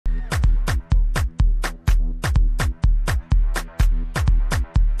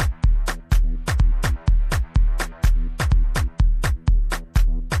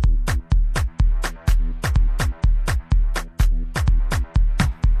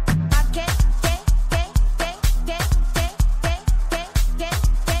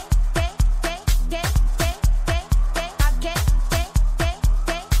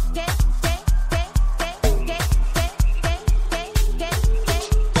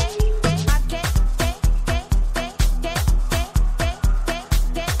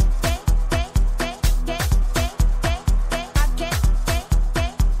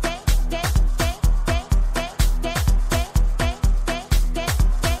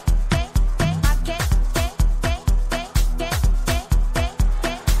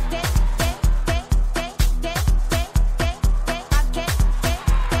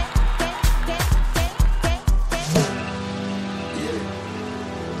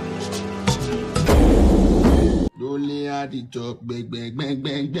the talk, bang, bang, bang,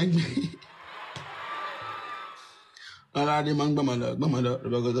 bang, bang, bang. All the man, mama,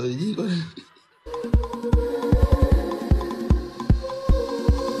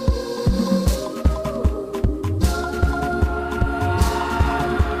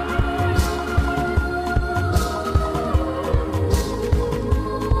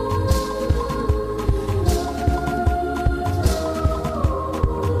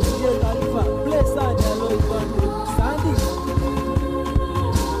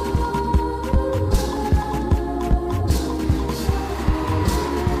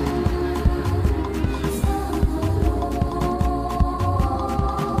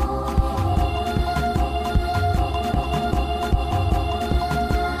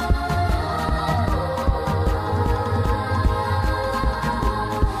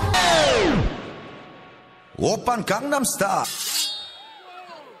 Open Gangnam Style.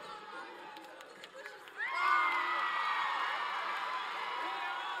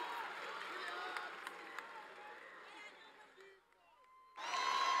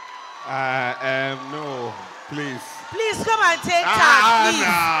 No, please. Please come and take tag, please.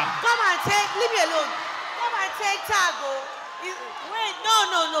 Nah. Come and take, leave me alone. Come and take tag, oh. Wait,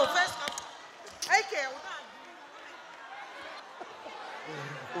 no. First come. Okay.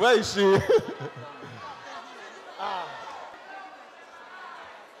 Where is she?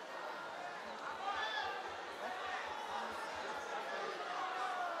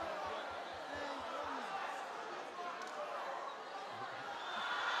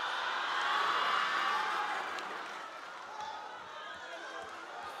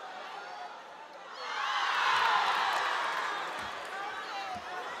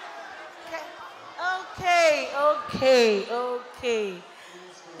 Okay.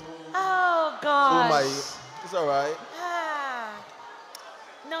 Oh, God. Oh, my. It's all right.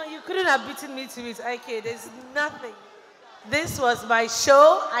 No, you couldn't have beaten me to it. Okay, there's nothing. This was my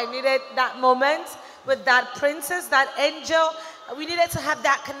show. I needed that moment with that princess, that angel. We needed to have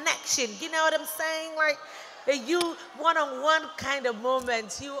that connection. You know what I'm saying? Like, you one-on-one kind of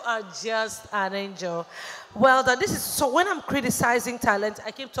moment. You are just an angel. Well done. So when I'm criticizing talent,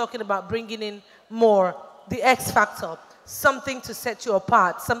 I keep talking about bringing in more, the X factor, something to set you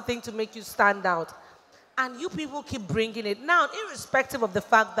apart, something to make you stand out. And you people keep bringing it. Now, irrespective of the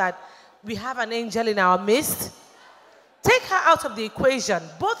fact that we have an angel in our midst, take her out of the equation.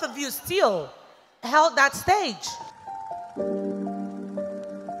 Both of you still held that stage.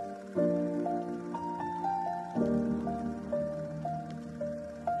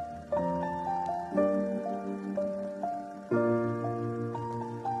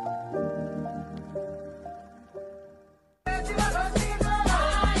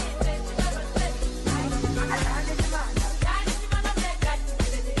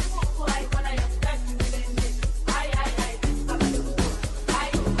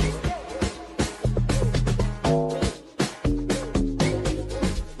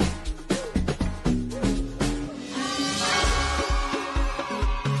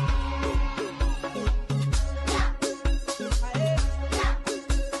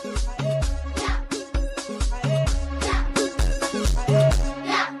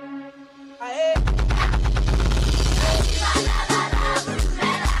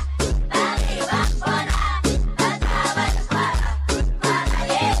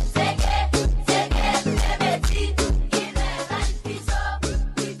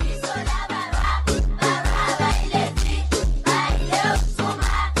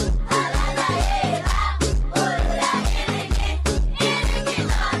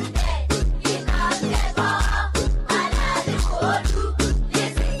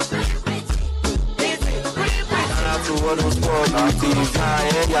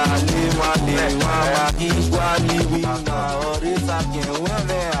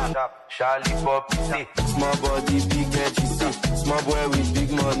 Charlie Poppy, small body, big head, she say. Small boy with big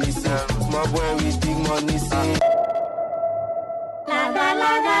money, say. Small boy with big money, say. La da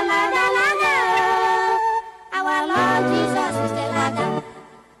la da la da la da. Our Lord Jesus is the ladder.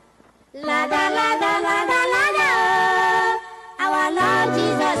 La da la da la da la da. Our Lord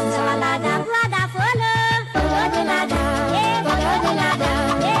Jesus is our ladder. Brother, follow the ladder. Yeah, follow the ladder.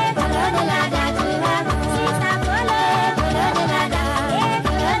 Yeah, follow the ladder to heaven. Sister, follow the ladder. Yeah,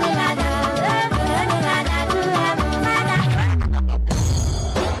 follow the ladder. Follow the ladder to heaven. Father.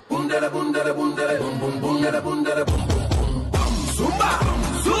 Bundere, bundere, bundere, bum bum bundere, bundere, bum bum bum bum. Zumba,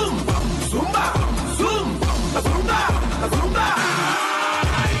 zoom, zumba, zoom, zumba, zumba.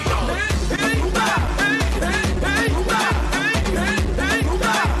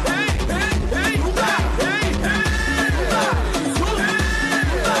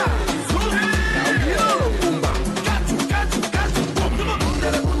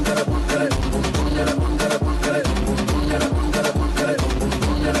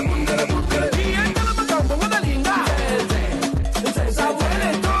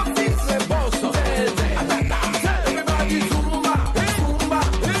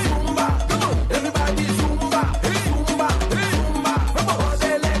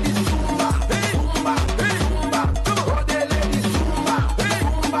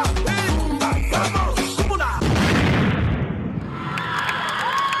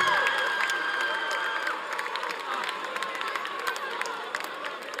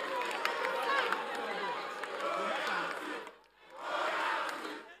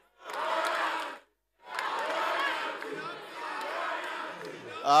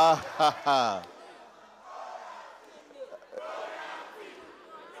 Ah,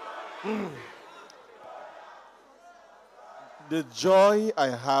 The joy I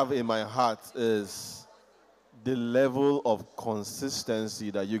have in my heart is the level of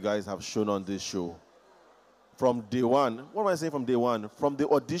consistency that you guys have shown on this show. From day one, what am I saying from day one? From the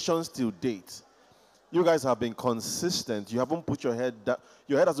auditions till date, you guys have been consistent. You haven't put your head down.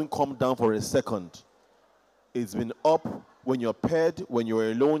 Your head hasn't come down for a second. It's been up when you're paired, when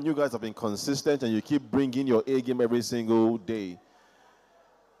you're alone. You guys have been consistent and you keep bringing your A game every single day.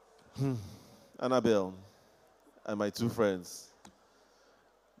 Annabel and my two friends,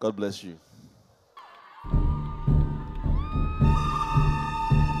 God bless you.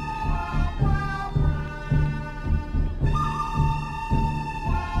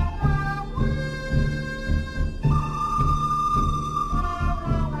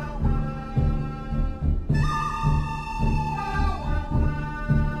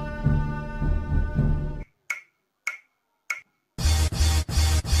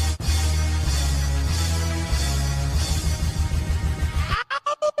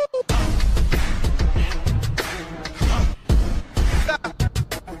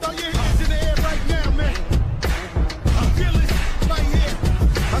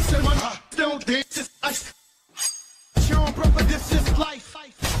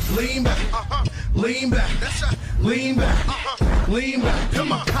 Lean back, lean back, lean back, lean back.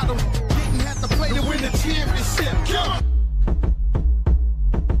 Come on, I didn't have to play to win the championship. Come on.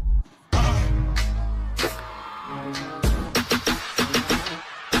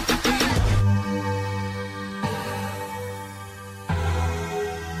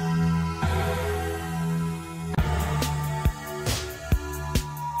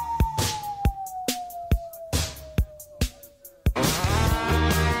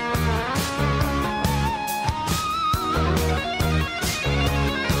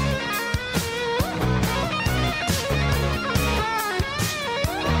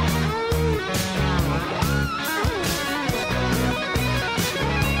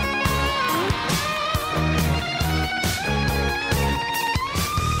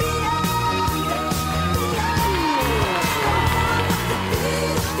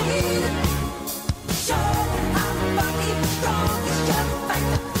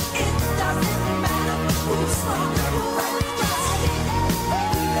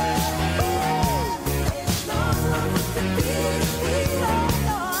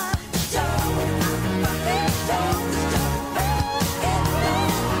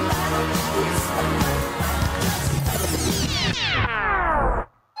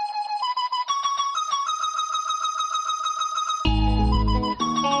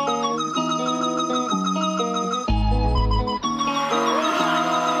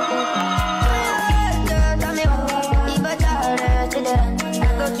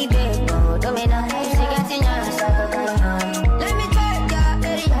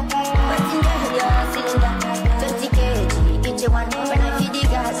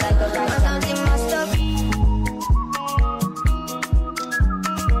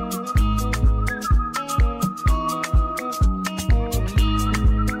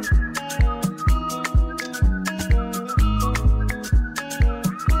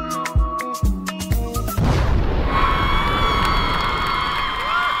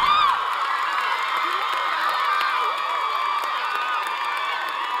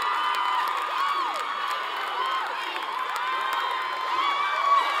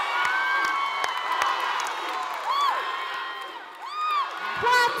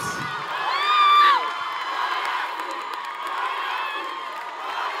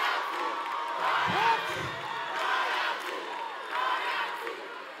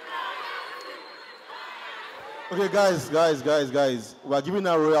 Okay, guys. We're giving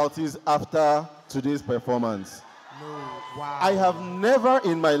our royalties after today's performance. No, wow. I have never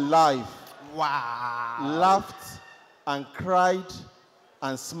in my life laughed and cried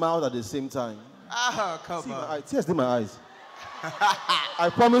and smiled at the same time. Come on. Tears in my eyes.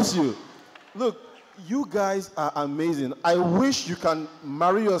 I promise you. Look, you guys are amazing. I wish you can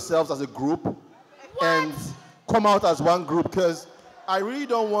marry yourselves as a group and come out as one group, because I really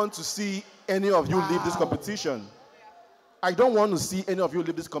don't want to see any of you leave this competition. I don't want to see any of you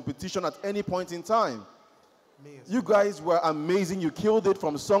leave this competition at any point in time. You guys were amazing. You killed it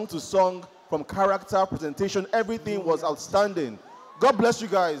from song to song, from character, presentation. Everything was outstanding. God bless you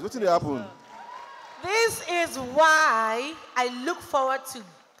guys. What did happen? This is why I look forward to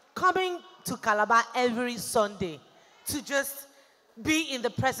coming to Calabar every Sunday, to just be in the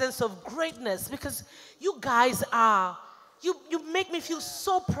presence of greatness, because you guys are You make me feel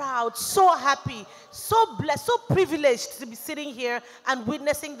so proud, so happy, so blessed, so privileged to be sitting here and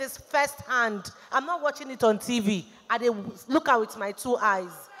witnessing this firsthand. I'm not watching it on TV. I look at it with my 2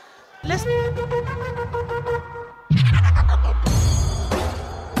 eyes. Listen.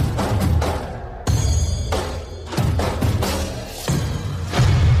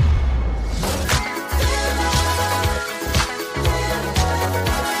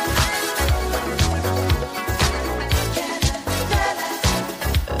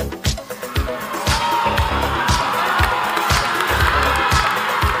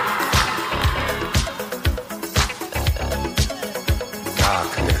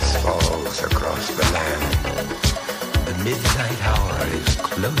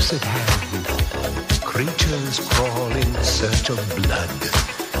 Close at hand, creatures crawl in search of blood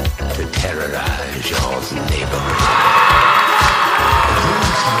to terrorize your neighborhood.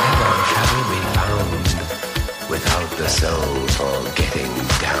 Those never shall be found without the soul for getting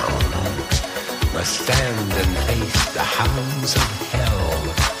down. Must stand and face the hounds of hell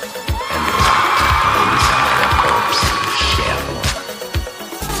and rot inside a corpse's shell.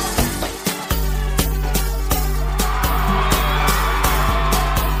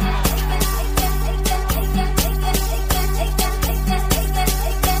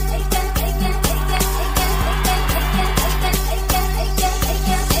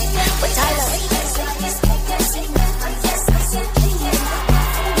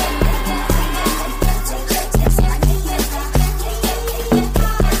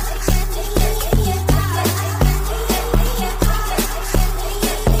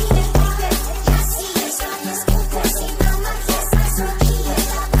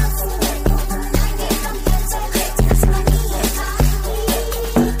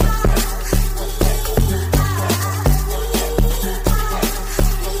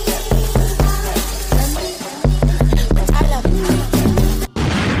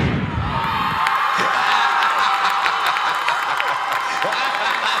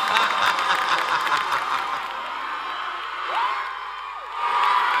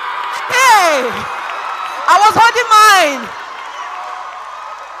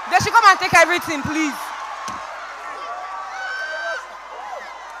 Take everything, please.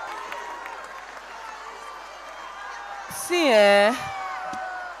 See, I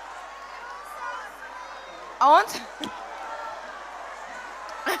want.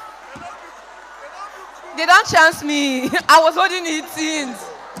 They don't chance me. I was holding it in.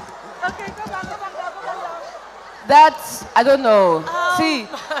 Okay, go back. That's, I don't know. See,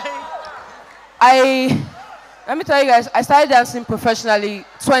 let me tell you guys, I started dancing professionally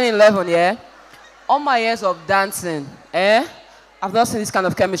 2011, yeah? All my years of dancing, I've not seen this kind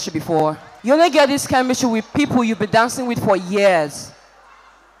of chemistry before. You only get this chemistry with people you've been dancing with for years.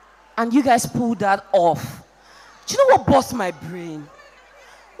 And you guys pulled that off. Do you know what busts my brain?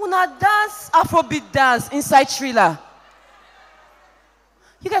 When I dance Afrobeat dance inside Thriller.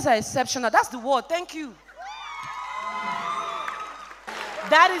 You guys are exceptional. That's the word. Thank you.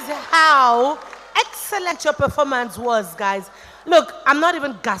 That is how excellent your performance was, guys. Look, I'm not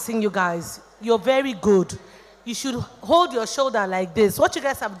even gassing you guys. You're very good. You should hold your shoulder like this. What you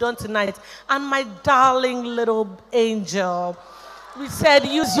guys have done tonight. And my darling little angel, we said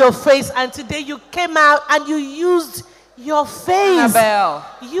use your face, and today you came out and you used your face. Annabel.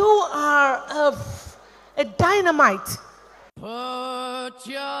 You are a dynamite. Put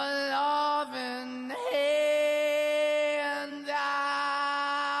your loving hand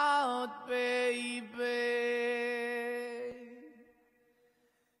out, baby.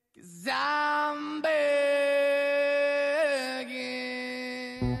 'Cause I'm begging.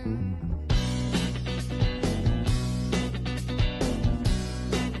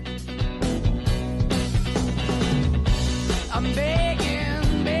 I'm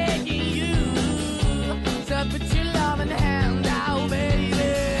begging, begging you to put your loving hand out, baby.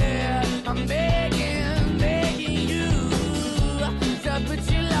 I'm begging, begging you to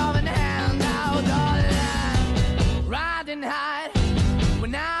put your loving hand out, darling. Riding high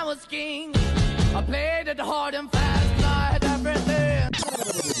when I was king, I played it hard and fast, I had everything.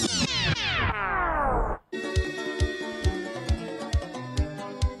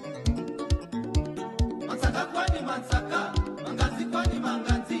 Mansaka kwani mansaka, mangazi kwani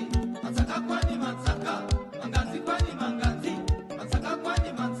mangazi. Mansaka kwani mansaka, mangazi kwani mangazi. Mansaka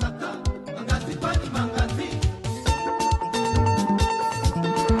kwani mansaka, mangazi kwani mangazi.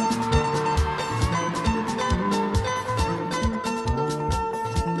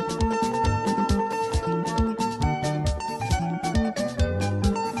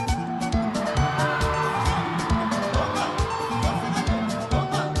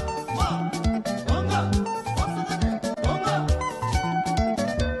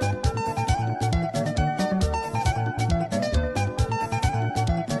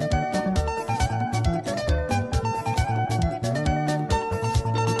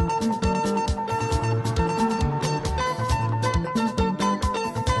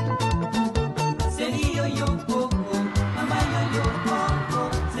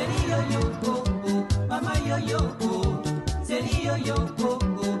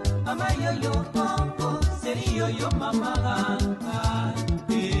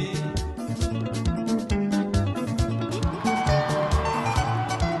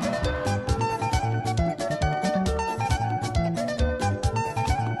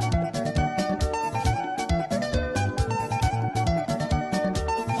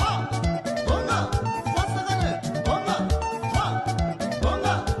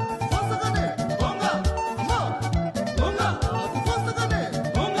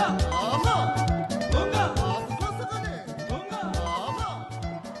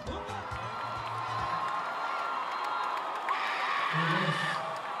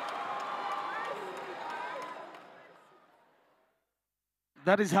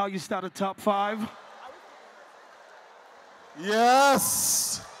 That is how you start a top 5.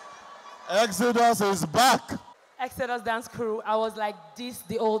 Yes! Exoduz is back. Exoduz Dance Crew, I was like this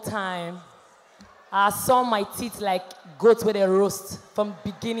the whole time. I saw my teeth like goats with a roast from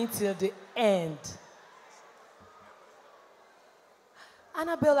beginning till the end.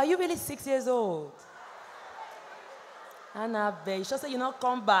 Annabel, are you really 6 years old? Annabel, you should say you not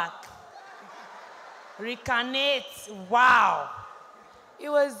come back. Reincarnate, wow. It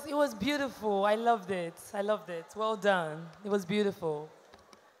was beautiful, I loved it. Well done, it was beautiful.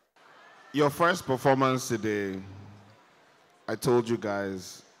 Your first performance today, I told you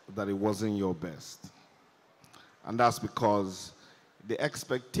guys that it wasn't your best. And that's because the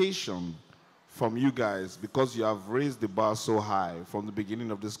expectation from you guys, because you have raised the bar so high from the beginning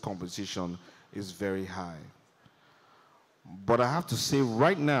of this competition, is very high. But I have to say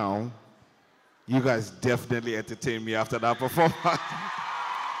right now, you guys definitely entertained me after that performance.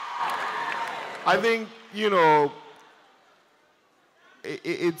 I think, you know,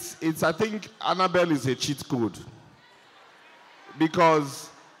 I think Annabel is a cheat code because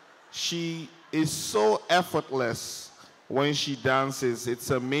she is so effortless when she dances.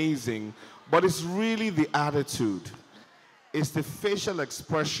 It's amazing, but it's really the attitude. It's the facial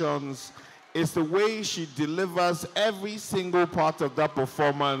expressions. It's the way she delivers every single part of that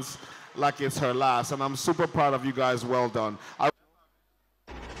performance like it's her last, and I'm super proud of you guys. Well done.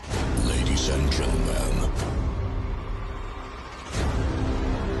 Ladies and gentlemen,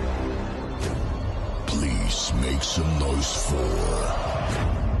 please make some noise for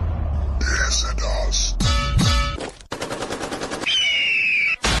Exoduz.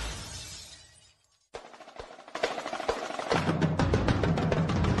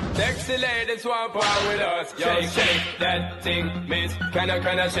 Sexy ladies want part with us. Yo, shake that thing, miss. Can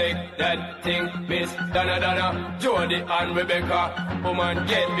I shake that thing, miss? Donna, Jody and Rebecca. Woman,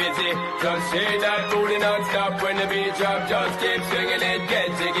 get busy. Just shake that booty non-stop when the beat drop. Just keep swinging it, get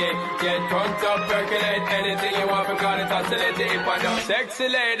jiggy. Get drunk up, percolate anything you want. Because it's oscillating if I know. Sexy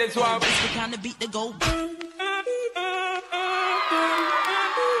ladies want. It's the kind of beat that go.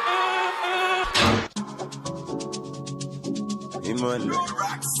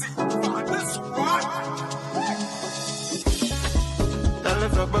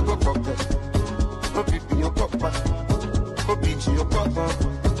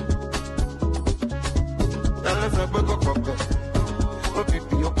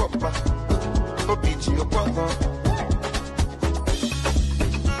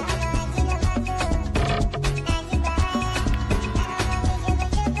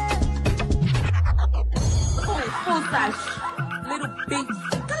 Little bitch,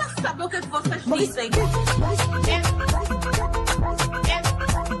 cala essa boca que vocês dizem.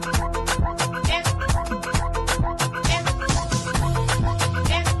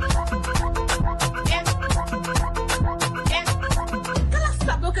 Cala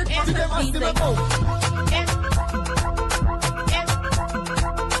essa boca que vocês dizem.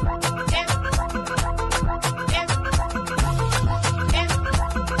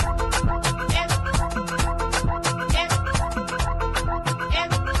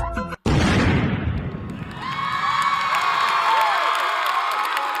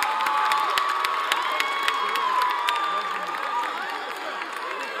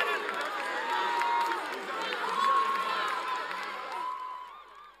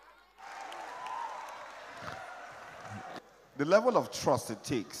 The level of trust it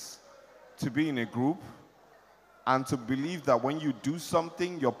takes to be in a group and to believe that when you do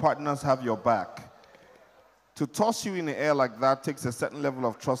something, your partners have your back. To toss you in the air like that takes a certain level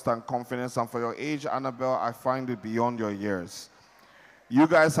of trust and confidence, and for your age, Annabel, I find it beyond your years. You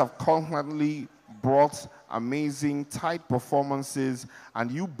guys have constantly brought amazing, tight performances,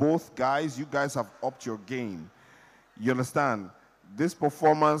 and you guys have upped your game. You understand? This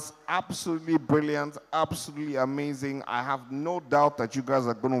performance, absolutely brilliant, absolutely amazing. I have no doubt that you guys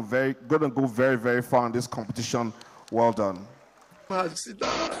are going to go very, very far in this competition. Well done. Why didn't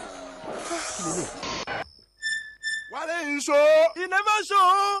you show? You never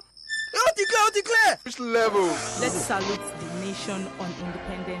show. You declare. Which level? Let's salute the nation on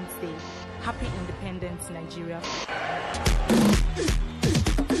Independence Day. Happy Independence, Nigeria.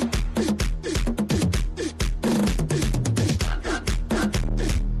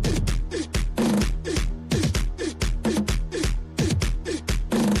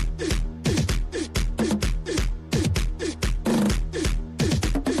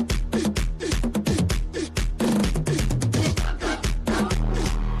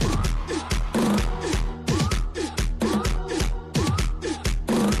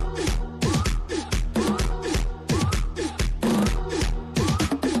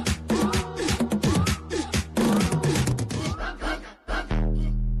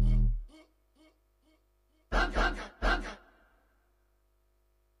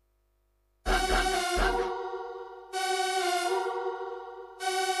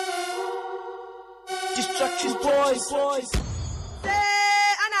 boys. Say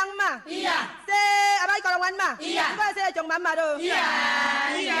anang ma. Iya. Say abai korongwan ma. Iya. Kau say jong mama do. Iya.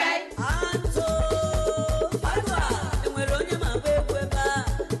 Iya. Anto. Barwa. Mweronya mabwe ba.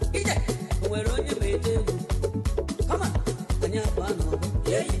 Ije. Mweronya mete. Come on. Anya bano.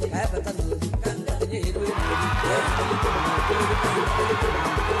 Yeah. Kaya patano. Kanga nyeru.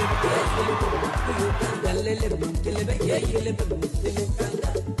 Galele mutile be. Yeah. Yele be mutile kanga.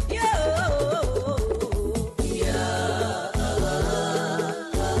 Yo.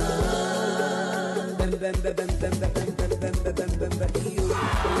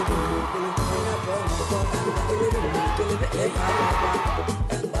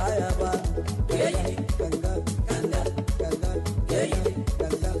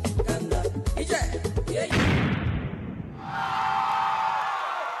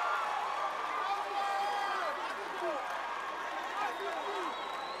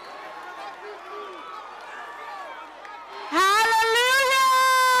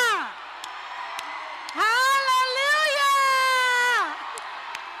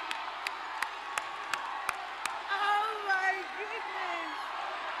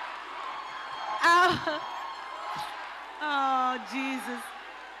 Oh, Jesus.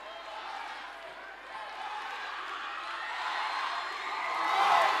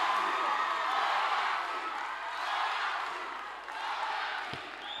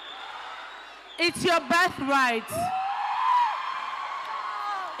 It's your birthright.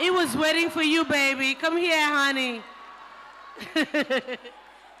 It was waiting for you, baby. Come here, honey.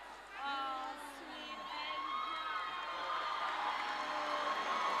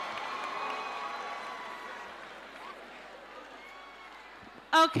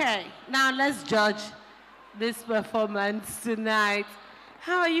 Okay, now let's judge this performance tonight.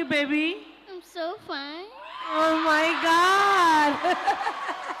 How are you, baby? I'm so fine. Oh my God.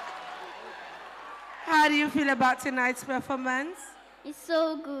 How do you feel about tonight's performance? It's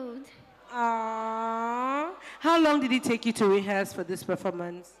so good. Aww. How long did it take you to rehearse for this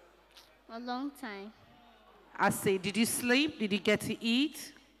performance? A long time. I say, did you sleep? Did you get to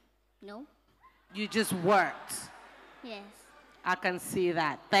eat? No. You just worked? Yes. I can see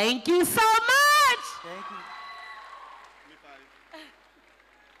that. Thank you so much. Thank you.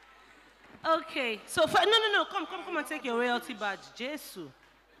 Okay, so no, come and take your royalty badge, Jesus.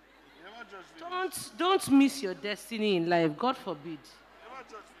 Don't miss your destiny in life, God forbid.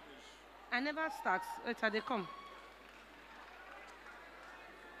 I never start. Later they come.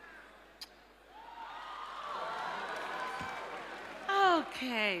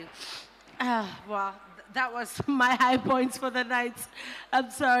 Okay. Well, that was my high points for the night.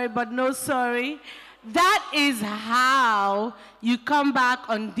 I'm sorry, but no sorry. That is how you come back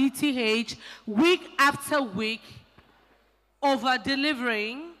on DTH week after week,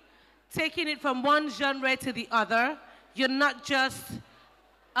 over-delivering, taking it from one genre to the other. You're not just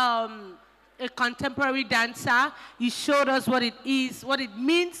a contemporary dancer. You showed us what it is, what it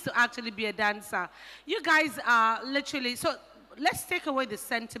means to actually be a dancer. You guys are literally, so let's take away the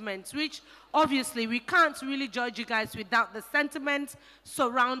sentiments, which obviously we can't really judge you guys without the sentiments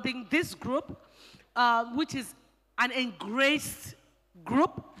surrounding this group, which is an engraced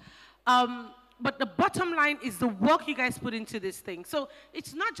group. But the bottom line is the work you guys put into this thing. So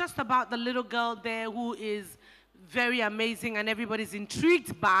it's not just about the little girl there who is very amazing and everybody's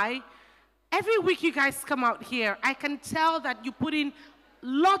intrigued by. Every week you guys come out here, I can tell that you put in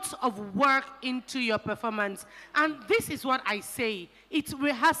lots of work into your performance. And this is what I say. It's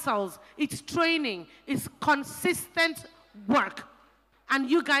rehearsals, it's training, it's consistent work. And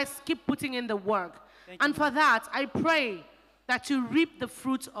you guys keep putting in the work. And for that, I pray that you reap the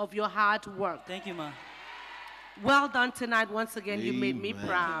fruits of your hard work. Thank you, ma. Well done tonight. Once again, you made me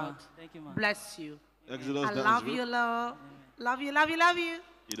proud. Thank you, ma. Bless you. Exoduz I Dance love Crew. you, love. Love you, love you, love you.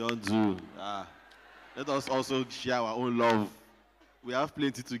 You don't do. Let us also share our own love. We have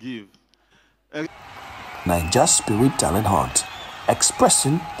plenty to give. De9jaSpirit Talent Hunt,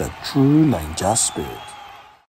 expressing the true De9ja spirit.